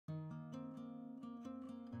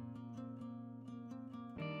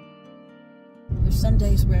There's some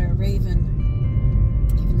days where Raven,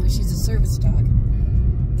 even though she's a service dog,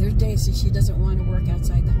 there's days that she doesn't want to work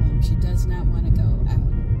outside the home. She does not want to go out.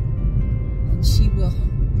 And she will,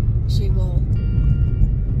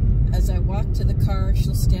 as I walk to the car,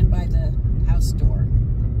 she'll stand by the house door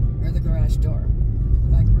or the garage door.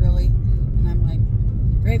 Like, really? And I'm like,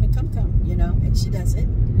 Raven, come, you know, and she does it.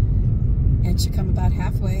 And she'll come about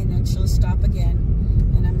halfway, and then she'll stop again.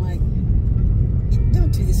 And I'm like,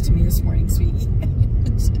 don't do this to me this morning, sweetie.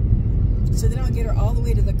 So then I'll get her all the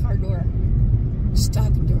way to the car door, just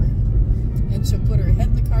talking to her. And she'll put her head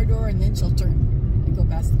in the car door, and then she'll turn and go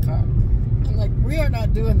past the car. I'm like, we are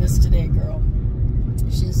not doing this today, girl.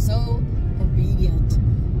 She's so obedient.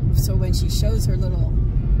 So when she shows her little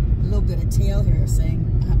bit of tail here saying,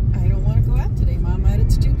 I don't want to go out today, Mom.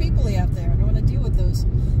 It's too peoply out there. I don't want to deal with those.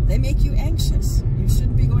 They make you anxious. You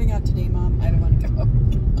shouldn't be going out today, Mom. I don't want to go.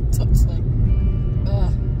 So it's like,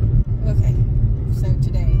 okay. So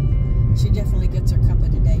today, she definitely gets her cup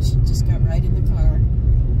of today. She just got right in the car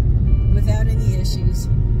without any issues.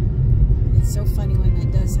 It's so funny when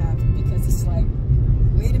that does happen, because it's like,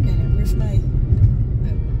 wait a minute, where's my,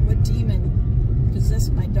 what demon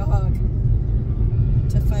possessed my dog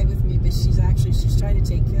to fight with me? But she's trying to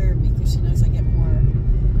take care of me because she knows I get more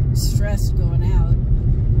stressed going out.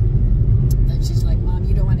 And she's like, Mom,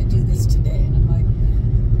 you don't want to do this today. And I'm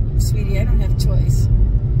like, sweetie, I don't have a choice.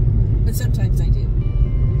 But sometimes I do.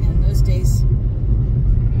 And those days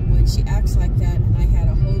when she acts like that, and I had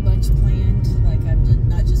a whole bunch planned, like I'm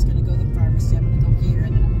not just going to go to the pharmacy, I'm going to go here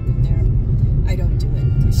and then I'm going to go there, I don't do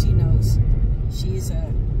it, because she knows.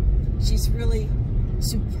 She's really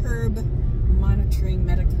superb monitoring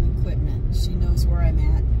medical equipment. She knows where I'm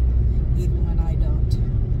at, even when I don't.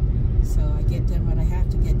 So I get done what I have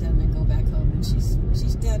to get done and go back home, and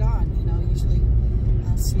she's dead on, you know. Usually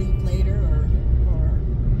I'll sleep later, or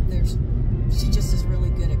she just is really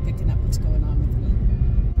good at picking up what's going on with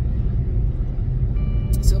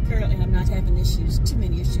me. So apparently I'm not having too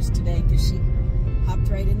many issues today, because she hopped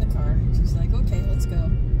right in the car. She's like, okay, let's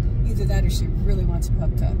go. Either that or she really wants a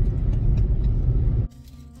pup cup.